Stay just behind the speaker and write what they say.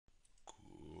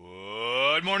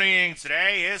Good morning.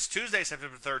 Today is Tuesday,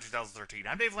 September 3rd, 2013.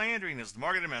 I'm Dave Landry, and this is the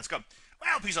Market Demands. Go.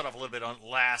 Well, peace out off a little bit on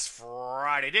last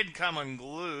Friday. Didn't come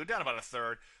unglued, down about a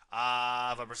third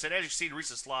of a percent. As you can see, the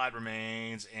recent slide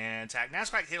remains intact.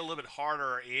 NASDAQ hit a little bit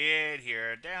harder in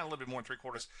here, down a little bit more than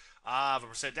 3/4 of a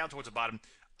percent, down towards the bottom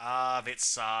of its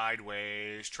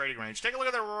sideways trading range. Take a look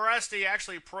at the rest. He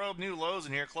actually probed new lows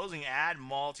in here, closing at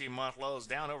multi-month lows,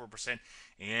 down over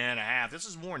 1.5%. This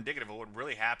is more indicative of what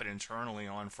really happened internally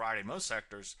on Friday. Most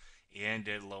sectors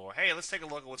ended lower. Hey, let's take a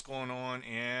look at what's going on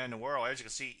in the world. As you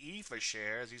can see, EFA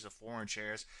shares, these are foreign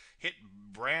shares, hit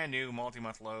brand new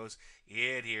multi-month lows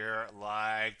in here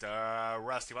like the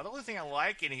rusty. But the only thing I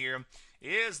like in here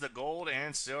is the gold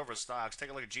and silver stocks. Take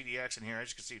a look at GDX in here. As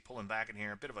you can see, pulling back in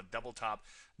here, a bit of a double top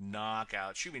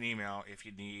knockout. Shoot me an email if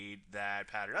you need that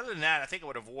pattern. Other than that, I think I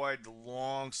would avoid the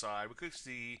long side. We could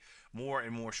see more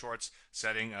and more shorts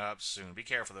setting up soon. Be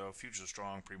careful, though. Futures are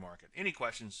strong pre-market. Any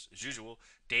questions, as usual,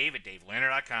 Dave at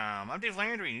DaveLandry.com. I'm Dave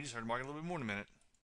Landry, and you just heard the market a little bit more in a minute.